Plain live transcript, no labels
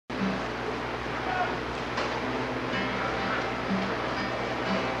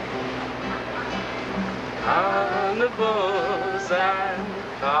carnivals and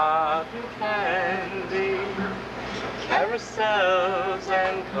cotton candy, carousels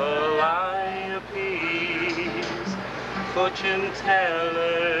and calliopes, fortune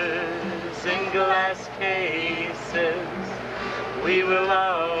tellers in glass cases. We will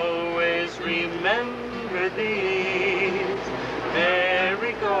always remember these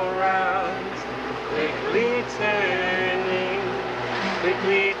merry-go-rounds, quickly turning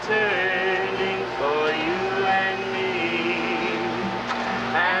for you and me,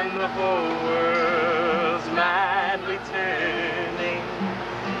 and the whole world's madly turning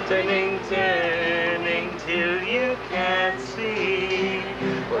till you can't see.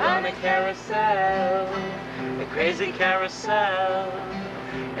 We're on a carousel, a crazy carousel,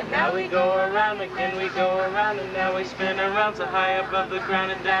 and now we go around again, we go around, and now we spin around so high above the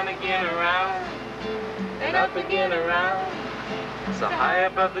ground and down again around, and up again around. So high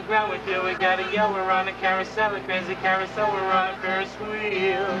above the ground we feel we gotta yell. We're on a carousel, a crazy carousel. We're on a Ferris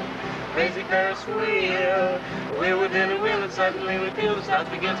wheel, crazy Ferris wheel. We're within a wheel and suddenly we feel the stars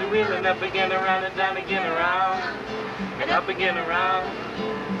begin to wheel, and up again around and down again around, and up again around.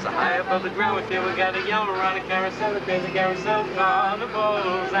 So high above the ground we feel we gotta yell. We're on a carousel, a crazy carousel.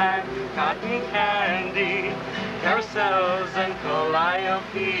 Carnivals and cotton candy, carousels and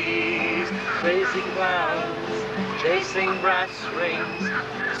calliopes, crazy clowns chasing brass rings,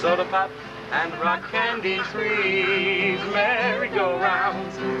 soda pop and rock candy trees,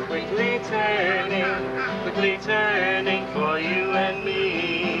 merry-go-rounds, quickly turning for you and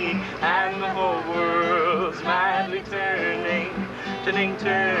me, and the whole world's madly turning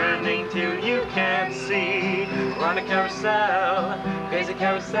till you can't see. We're on a carousel, crazy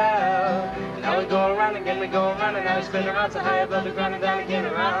carousel. Now we go around again, we go around, and now we spin around so high above the ground and down again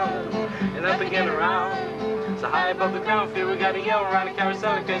around, and up again around. So high above the ground, feel we gotta yell. We're on a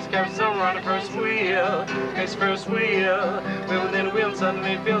carousel, a crazy carousel. We're on a Ferris wheel, crazy Ferris wheel. We're within a wheel and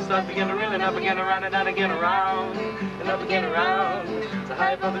suddenly it feels start begin to reel, and up again around and down again around, and up again around. So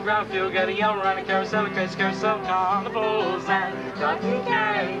high above the ground, feel we gotta yell. We're on a carousel, a crazy carousel. Carnivals and cotton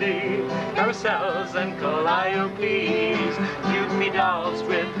candy, carousels and calliopes, cute dolls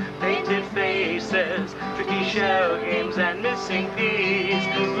with painted faces, tricky shell games and missing peas,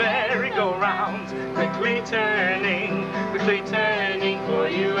 merry-go-rounds, quickly turning for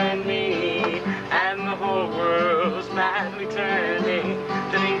you and me, and the whole world's madly turning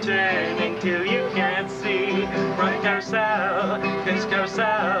till you can't see. We're on a carousel, crazy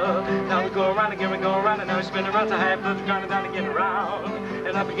carousel. Now we go around again, we go around, and now we spin around so high above the ground and down again around,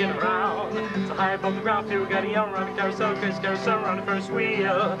 and up again around. So high above the ground, feel we gotta yell. We're on a carousel, crazy carousel. We're on the first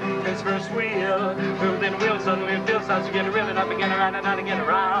wheel, crazy first wheel. We're within a wheel, suddenly it feels starts to get a reel, and up again around and down again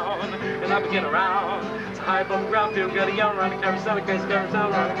around, and up again around. So high above the ground, feel we gotta yell. We're on a carousel, crazy carousel.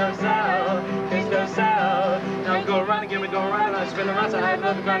 We're on a carousel, crazy carousel. Now we go around again, we go around, and I spin around so high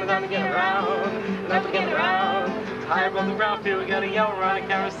above the ground and down again around, and up again around. So high above the ground, feel we gotta yell. We're on a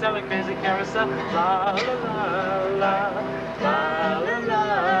carousel, a crazy carousel. La la la la la la la.